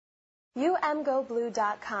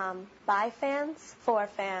UMGoBlue.com. By fans, for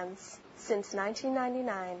fans. Since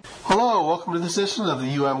 1999. Hello, welcome to this edition of the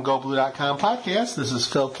UMGoBlue.com podcast. This is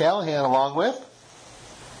Phil Callahan along with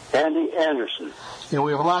Andy Anderson. And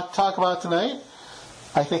we have a lot to talk about tonight.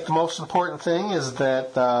 I think the most important thing is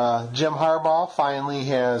that Jim Harbaugh finally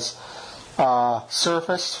has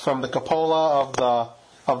surfaced from the cupola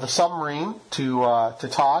of the submarine to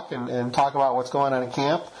talk and talk about what's going on in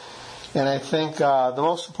camp. And I think the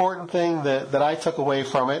most important thing that I took away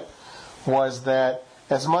from it was that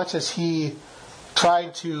as much as he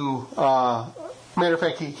tried to, matter of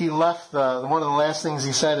fact, he left, one of the last things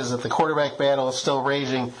he said is that the quarterback battle is still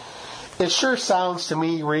raging. It sure sounds to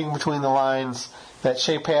me, reading between the lines, that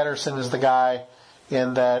Shea Patterson is the guy,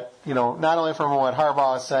 and that, not only from what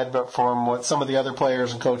Harbaugh has said, but from what some of the other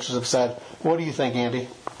players and coaches have said. What do you think, Andy?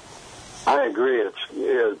 I agree.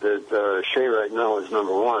 That Shea right now is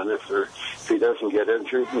number one. If he doesn't get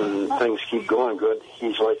injured and things keep going good,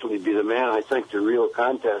 he's likely to be the man. I think the real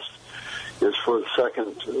contest is for the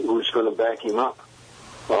second who's going to back him up,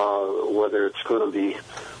 whether it's going to be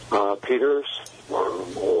Peters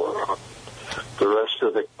or the rest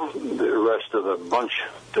of the bunch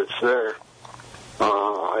that's there.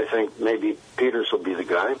 I think maybe Peters will be the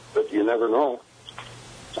guy, but you never know.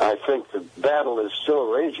 I think the battle is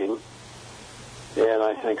still raging. And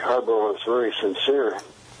I think Harbaugh is very sincere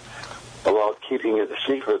about keeping it a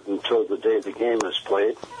secret until the day the game is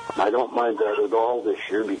played. I don't mind that at all this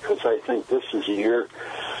year because I think this is a year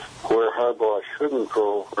where Harbaugh shouldn't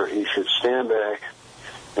go, or he should stand back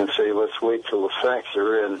and say, let's wait till the facts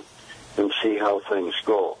are in and see how things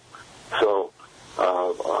go. So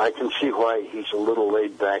I can see why he's a little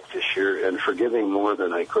laid back this year and forgiving more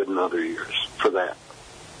than I could in other years for that.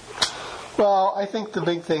 Well, I think the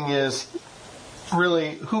big thing is,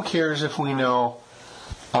 really, who cares if we know?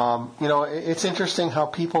 It's interesting how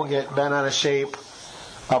people get bent out of shape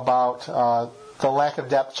about the lack of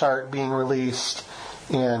depth chart being released,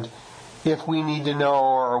 and if we need to know,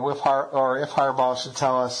 or if Harbaugh should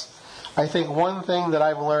tell us. I think one thing that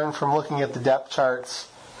I've learned from looking at the depth charts,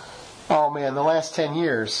 the last 10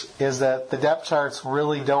 years, is that the depth charts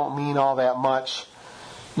really don't mean all that much.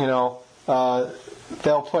 They'll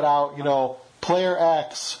put out, player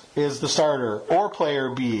X is the starter, or player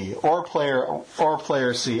B, or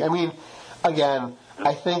player C. I mean, again,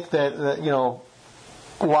 I think that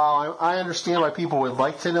while I understand why people would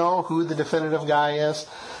like to know who the definitive guy is,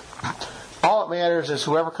 all that matters is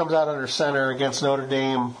whoever comes out under center against Notre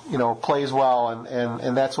Dame, plays well,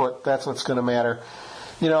 and that's what's going to matter.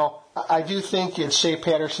 I do think it's Shea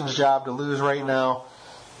Patterson's job to lose right now.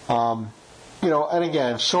 And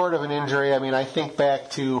again, short of an injury, I think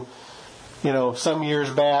back to some years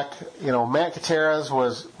back, Matt Gutierrez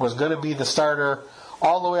was going to be the starter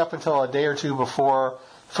all the way up until a day or two before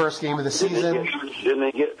first game of the season. Didn't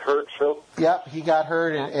he get hurt, Phil? Yep, he got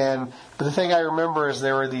hurt, but the thing I remember is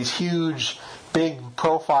there were these huge, big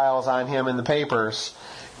profiles on him in the papers,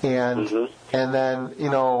 and then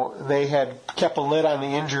they had kept a lid on the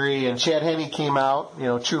injury, and Chad Henne came out,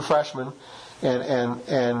 true freshman,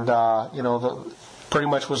 and pretty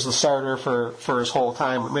much was the starter for his whole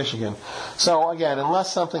time at Michigan. So again,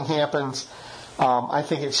 unless something happens, I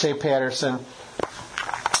think it's Shea Patterson.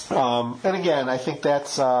 And again, I think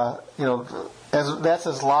that's that's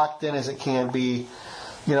as locked in as it can be.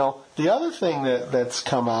 The other thing that's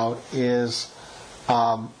come out is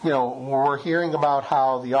we're hearing about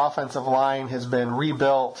how the offensive line has been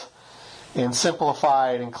rebuilt and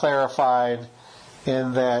simplified and clarified,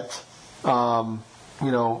 and that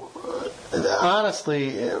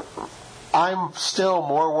honestly, I'm still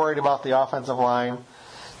more worried about the offensive line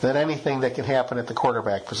than anything that can happen at the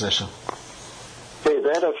quarterback position. Hey,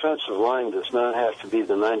 that offensive line does not have to be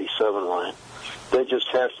the 97 line. They just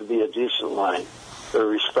have to be a decent line, a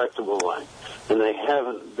respectable line. And they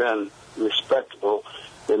haven't been respectable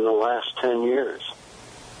in the last 10 years.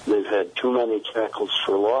 They've had too many tackles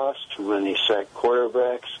for loss, too many sacked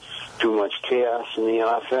quarterbacks, too much chaos in the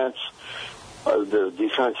offense. The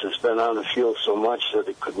defense has been on the field so much that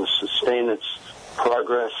it couldn't sustain its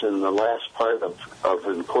progress in the last part of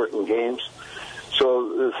important games. So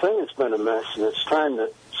the thing has been a mess, and it's time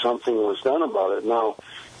that something was done about it. Now,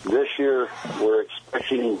 this year we're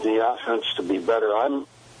expecting the offense to be better.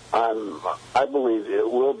 I believe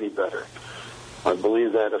it will be better. I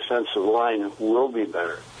believe that offensive line will be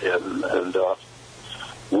better, and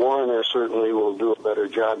Warner certainly will do a better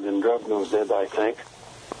job than Drugno did, I think.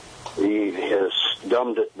 He has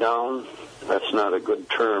dumbed it down. That's not a good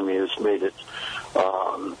term. He has made it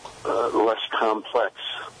less complex,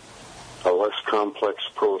 a less complex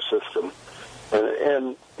pro system.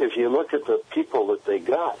 And if you look at the people that they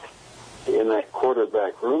got, in that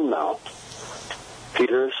quarterback room now.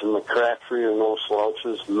 Peters and McCaffrey are no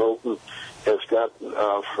slouches. Milton has got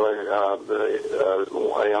a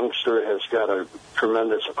youngster has got a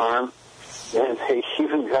tremendous arm, and they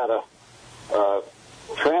even got a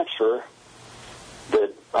transfer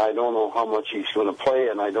that I don't know how much he's going to play,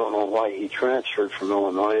 and I don't know why he transferred from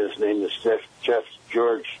Illinois. His name is Jeff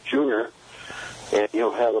George Jr., and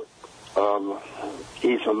he'll have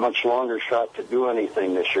he's a much longer shot to do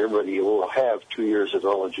anything this year, but he will have 2 years of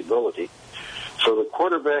eligibility. So the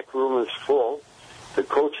quarterback room is full. The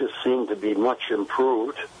coaches seem to be much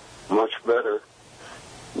improved, much better.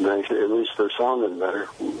 At least they're sounding better.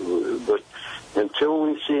 But until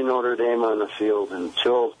we see Notre Dame on the field,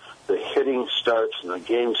 until the hitting starts and the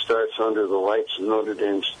game starts under the lights in Notre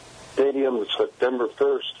Dame Stadium September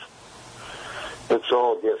 1st, it's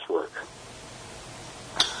all guesswork.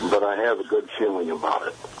 But I have a good feeling about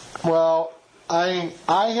it. Well, I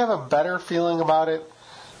have a better feeling about it.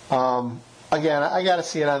 Again, I got to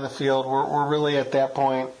see it on the field. We're really at that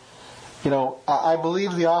point. I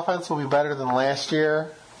believe the offense will be better than last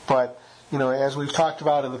year, but as we've talked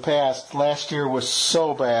about in the past, last year was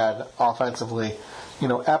so bad offensively,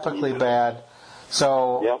 epically bad.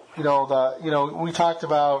 So, yep. we talked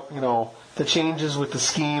about the changes with the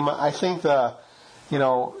scheme. I think you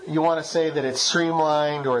want to say that it's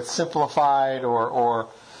streamlined or it's simplified or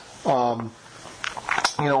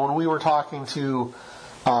when we were talking to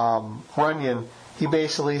Runyon, he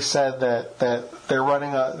basically said that they're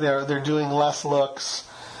running they're doing less looks,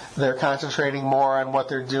 they're concentrating more on what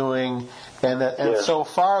they're doing, and so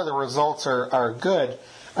far the results are good.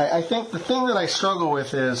 I think the thing that I struggle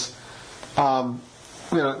with is,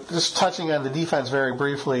 just touching on the defense very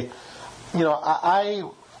briefly,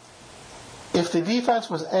 if the defense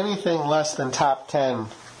was anything less than top 10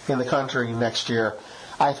 in the country next year,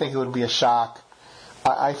 I think it would be a shock.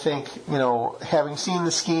 I think, having seen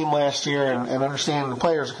the scheme last year and understanding the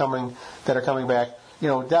players that are coming back,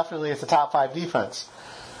 definitely it's a top 5 defense.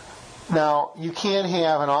 Now, you can't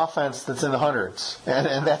have an offense that's in the hundreds,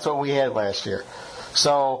 and that's what we had last year.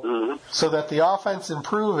 So that the offense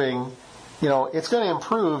improving, it's going to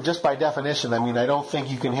improve just by definition. I mean, I don't think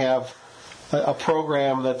you can have a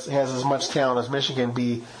program that has as much talent as Michigan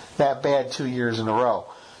be that bad 2 years in a row.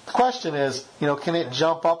 The question is, can it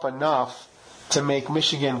jump up enough to make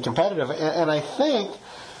Michigan competitive? And I think,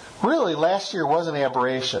 really, last year was an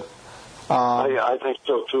aberration. I think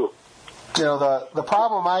so, too. The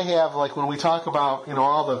problem I have, like when we talk about,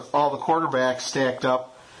 all the quarterbacks stacked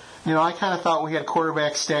up, I kind of thought we had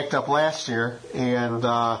quarterbacks stacked up last year, and,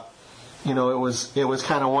 it was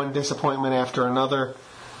kind of one disappointment after another.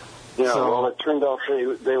 Yeah, well, it turned out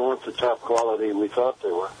they weren't the top quality we thought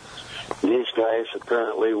they were. These guys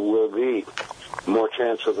apparently will be more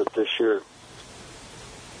chance of it this year.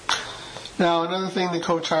 Now, another thing that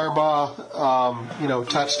Coach Harbaugh,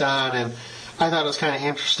 touched on, and I thought it was kind of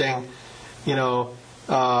interesting, he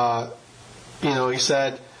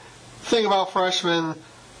said, the thing about freshmen,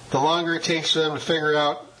 the longer it takes for them to figure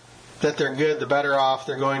out that they're good, the better off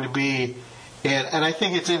they're going to be. And I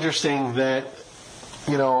think it's interesting that,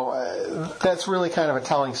 that's really kind of a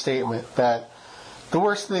telling statement, that the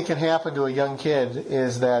worst thing that can happen to a young kid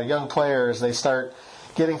is that young players, they start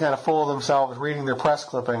getting kind of full of themselves, reading their press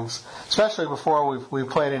clippings, especially before we've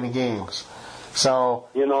played any games. So,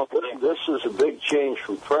 this is a big change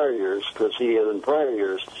from prior years, because he, in prior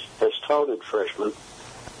years, has touted freshmen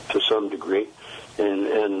to some degree.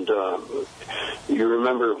 And you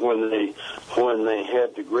remember when they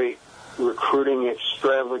had the great recruiting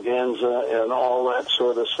extravaganza and all that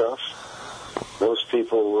sort of stuff. Those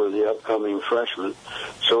people were the upcoming freshmen.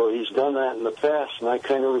 So he's done that in the past, and I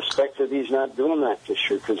kind of respect that he's not doing that this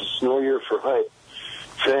year, because it's no year for hype.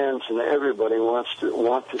 Fans and everybody want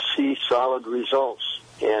to see solid results,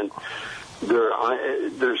 and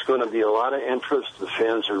there's going to be a lot of interest. The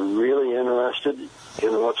fans are really interested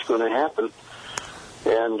in what's going to happen,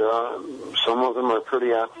 and some of them are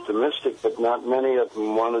pretty optimistic, but not many of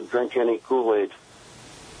them want to drink any Kool-Aid.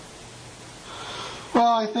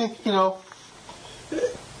 Well, I think,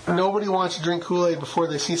 nobody wants to drink Kool-Aid before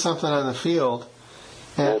they see something on the field.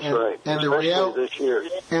 That's right. And this year.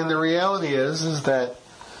 And the reality is that,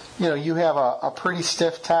 you have a pretty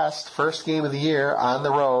stiff test, first game of the year on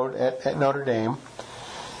the road at Notre Dame,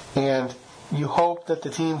 and you hope that the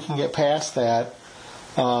team can get past that,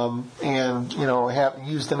 and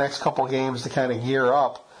use the next couple games to kind of gear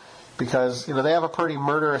up, because they have a pretty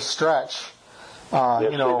murderous stretch. Yes,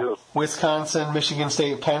 they do. Wisconsin, Michigan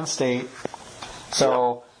State, Penn State.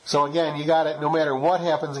 So again, you got it. No matter what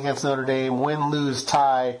happens against Notre Dame, win, lose,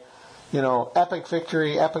 tie, epic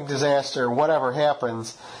victory, epic disaster, whatever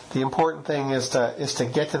happens, the important thing is to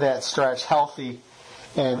get to that stretch healthy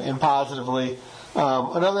and positively.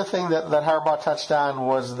 Another thing that Harbaugh touched on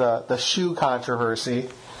was the shoe controversy.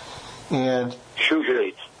 And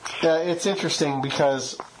Shoegate. It's interesting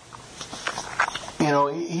because,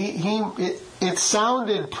 it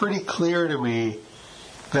sounded pretty clear to me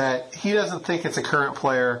that he doesn't think it's a current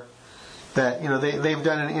player, that, they've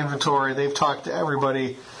done an inventory, they've talked to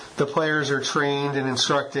everybody, the players are trained and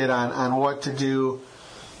instructed on what to do,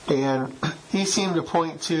 and he seemed to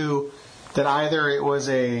point to that either it was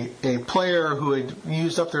a player who had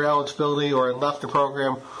used up their eligibility or had left the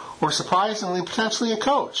program, or surprisingly, potentially a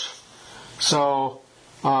coach. So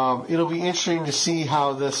it'll be interesting to see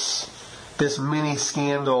how this mini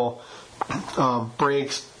scandal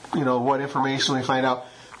breaks, what information we find out.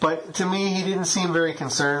 But to me, he didn't seem very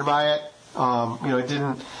concerned by it. It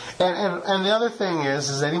didn't. And the other thing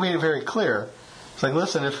is that he made it very clear. It's like,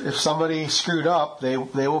 listen, if somebody screwed up, they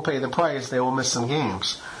will pay the price. They will miss some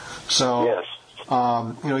games. So, yes.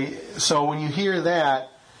 So when you hear that,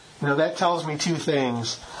 that tells me two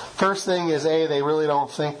things. First thing is, they really don't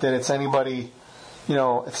think that it's anybody.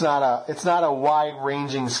 It's not a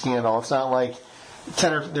wide-ranging scandal. It's not like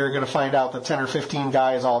they're going to find out that 10 or 15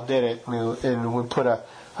 guys all did it and would put a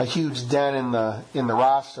huge dent in the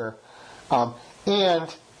roster.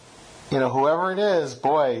 And whoever it is,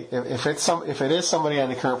 boy, if it is somebody on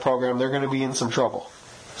the current program, they're going to be in some trouble.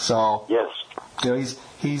 So yes,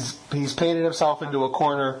 he's painted himself into a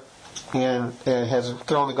corner and has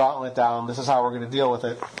thrown the gauntlet down. This is how we're going to deal with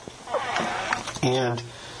it. And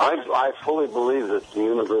I fully believe that the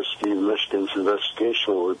University of Michigan's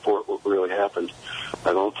investigation will report what really happened.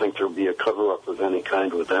 I don't think there'll be a cover-up of any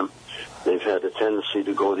kind with them. They've had a tendency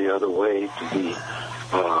to go the other way, to be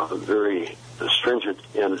very stringent.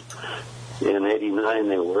 In '89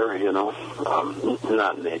 they were,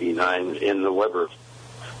 not in '89, in the Weber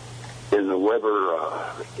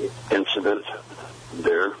incident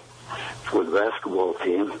there with the basketball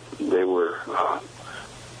team, they were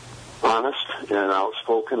honest and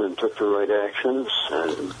outspoken and took the right actions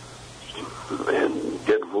and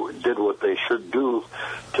did what they should do,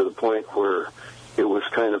 to the point where it was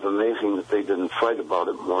kind of amazing that they didn't fight about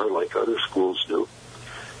it more like other schools do.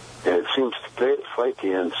 And it seems to fight the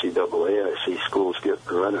NCAA. I see schools get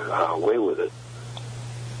run away with it.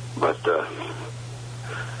 But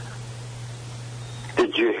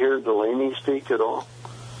did you hear Delaney speak at all?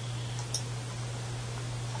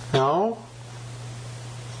 No.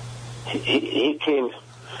 He came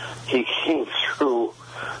through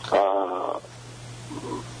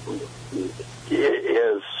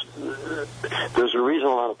there's a reason a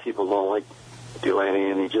lot of people don't like Delaney,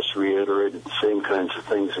 and he just reiterated the same kinds of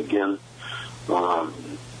things again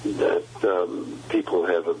that people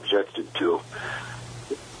have objected to.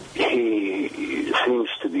 He seems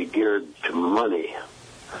to be geared to money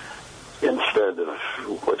instead of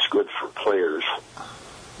what's good for players.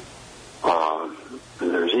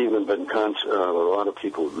 There's even been a lot of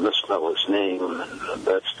people misspell his name, and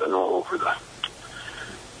that's been all over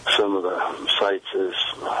some of the sites. Is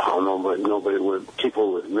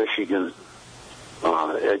people with Michigan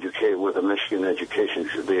educated with a Michigan education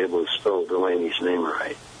should be able to spell Delaney's name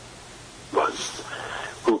right. But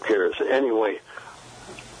who cares? Anyway,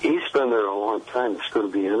 he's been there a long time. It's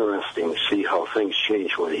going to be interesting to see how things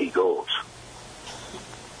change when he goes.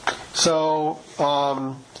 So,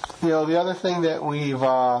 the other thing that we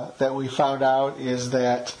found out is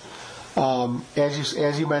that,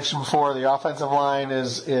 as you mentioned before, the offensive line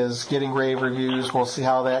is getting rave reviews. We'll see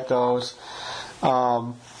how that goes.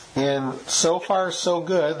 And so far, so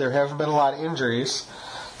good. There haven't been a lot of injuries,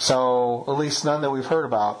 so at least none that we've heard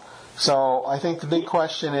about. So I think the big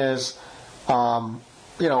question is, when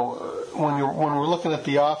we're looking at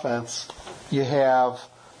the offense, you have,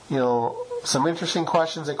 some interesting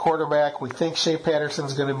questions at quarterback. We think Shea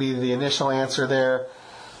Patterson's going to be the initial answer there.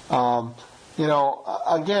 Again,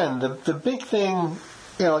 the big thing,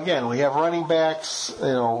 again, we have running backs.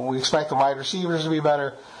 We expect the wide receivers to be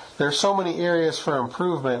better. There's so many areas for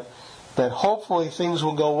improvement that hopefully things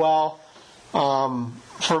will go well.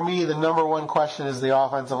 For me, the number one question is the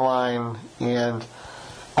offensive line, and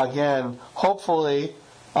again, hopefully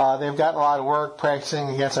they've gotten a lot of work practicing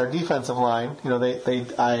against our defensive line.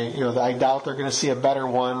 I doubt they're going to see a better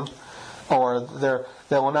one, or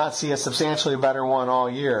they will not see a substantially better one all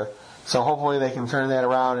year. So hopefully they can turn that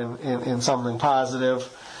around in something positive.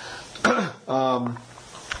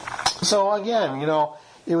 So again,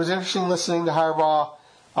 it was interesting listening to Harbaugh.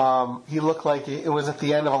 He looked like it was at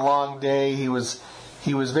the end of a long day. He was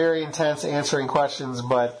very intense answering questions,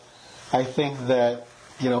 but I think that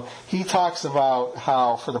he talks about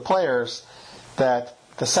how for the players that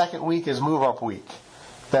the second week is move-up week.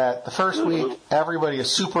 That the first week everybody is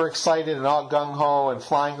super excited and all gung-ho and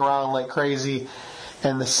flying around like crazy,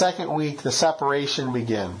 and the second week the separation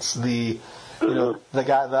begins. The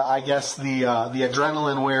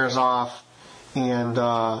adrenaline wears off, and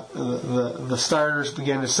the starters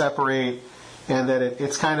begin to separate, and that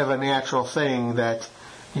it's kind of a natural thing that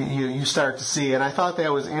you start to see. And I thought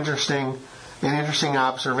that was an interesting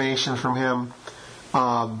observation from him.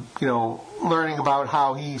 Learning about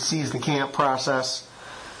how he sees the camp process.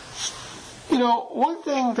 One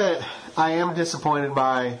thing that I am disappointed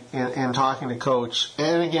by in talking to Coach,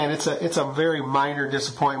 and again, it's a very minor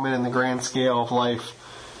disappointment in the grand scale of life.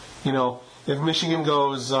 If Michigan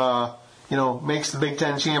goes, makes the Big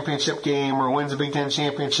Ten championship game or wins the Big Ten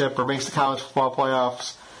championship or makes the college football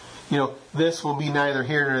playoffs, this will be neither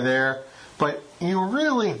here nor there. But you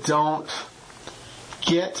really don't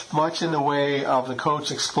get much in the way of the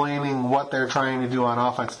coach explaining what they're trying to do on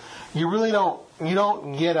offense. You really don't. You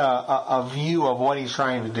don't get a view of what he's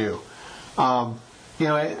trying to do.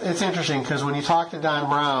 It's interesting because when you talk to Don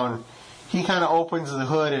Brown, he kind of opens the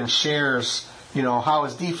hood and shares, how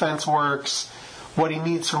his defense works, what he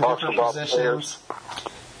needs from different positions.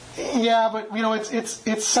 Yeah, but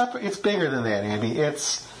it's separate. It's bigger than that, Andy.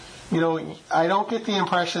 It's I don't get the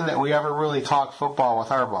impression that we ever really talk football with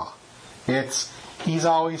Harbaugh. He's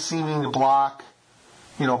always seeming to block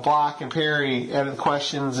and parry at the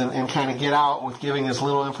questions and kind of get out with giving as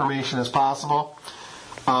little information as possible.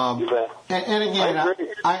 And again,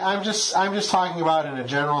 I'm just talking about in a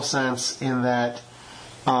general sense in that,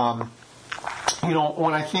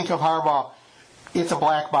 when I think of Harbaugh, it's a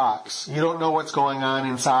black box. You don't know what's going on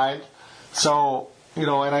inside. So, and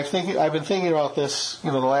I've been thinking about this,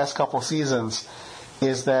 the last couple of seasons,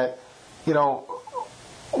 is that,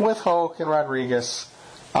 with Hoke and Rodriguez,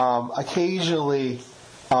 occasionally,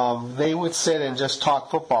 they would sit and just talk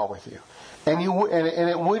football with you, and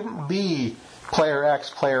it wouldn't be player X,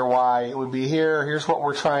 player Y. It would be here's what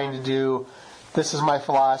we're trying to do. This is my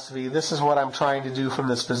philosophy. This is what I'm trying to do from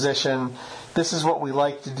this position. This is what we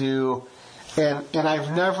like to do. And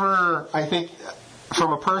I've never, I think,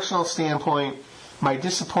 from a personal standpoint, my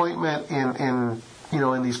disappointment in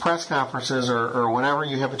these press conferences or whenever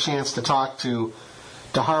you have a chance to talk to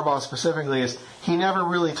Harbaugh specifically is he never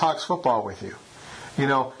really talks football with you.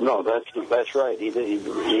 No, that's right. He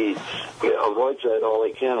avoids that all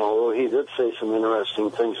he can, although he did say some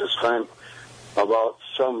interesting things this time about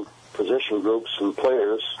some position groups and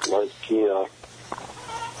players, like he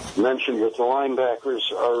mentioned that the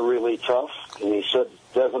linebackers are really tough, and he said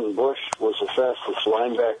Devin Bush was the fastest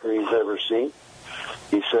linebacker he's ever seen.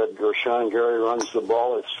 He said Rashawn Gary runs the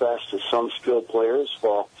ball as fast as some skilled players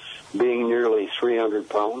while being nearly 300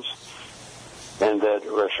 pounds. And that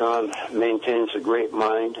Rashawn maintains a great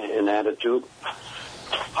mind and attitude.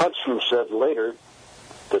 Hudson said later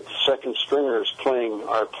that the second stringers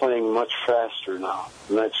are playing much faster now,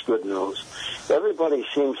 and that's good news. Everybody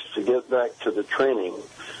seems to get back to the training.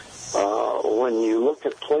 When you look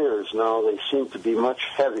at players now, they seem to be much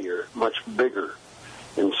heavier, much bigger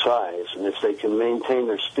in size, and if they can maintain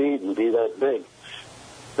their speed and be that big,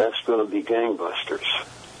 that's going to be gangbusters.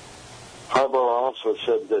 Harbaugh also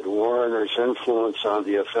said that Warner's influence on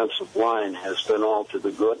the offensive line has been all to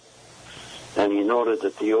the good, and he noted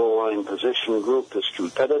that the O-line position group is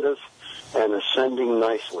competitive and ascending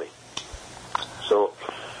nicely. So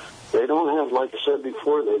they don't have, like I said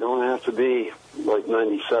before, they don't have to be like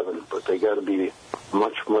 97, but they got to be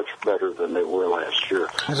much, much better than they were last year.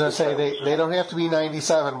 As I say, they don't have to be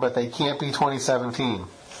 97, but they can't be 2017.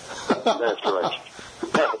 That's right.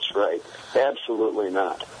 That's right. Absolutely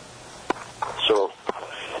not. So,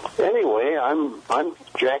 anyway, I'm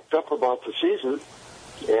jacked up about the season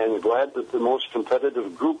and glad that the most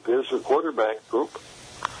competitive group is the quarterback group.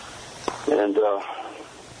 And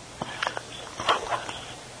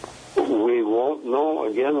we won't know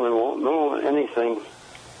anything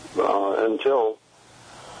until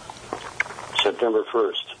September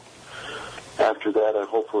 1st. After that, I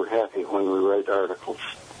hope we're happy when we write articles.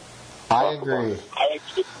 I agree.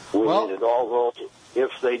 We need it, although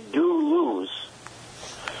if they do lose,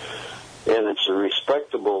 and it's a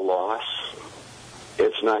respectable loss,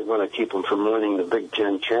 it's not going to keep them from winning the Big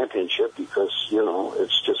Ten championship because,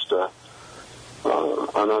 it's just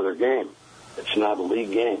another game. It's not a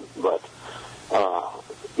league game. But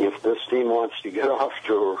if this team wants to get off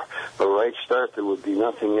to a right start, there would be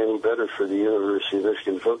nothing any better for the University of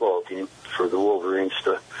Michigan football team, for the Wolverines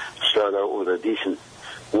to start out with a decent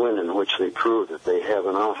win in which they prove that they have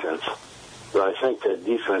an offense. But I think that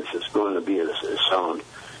defense is going to be as sound.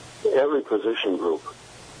 Every position group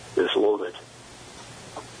is loaded.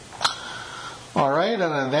 All right, and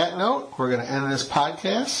on that note, we're going to end this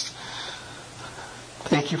podcast.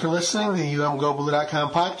 Thank you for listening to the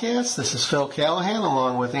UMGoBlue.com podcast. This is Phil Callahan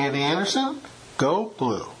along with Andy Anderson. Go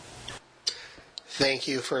Blue. Thank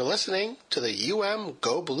you for listening to the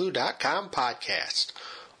UMGoBlue.com podcast.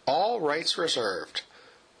 All rights reserved.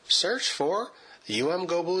 Search for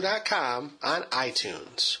UMGoBlue.com on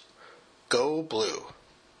iTunes. Go Blue.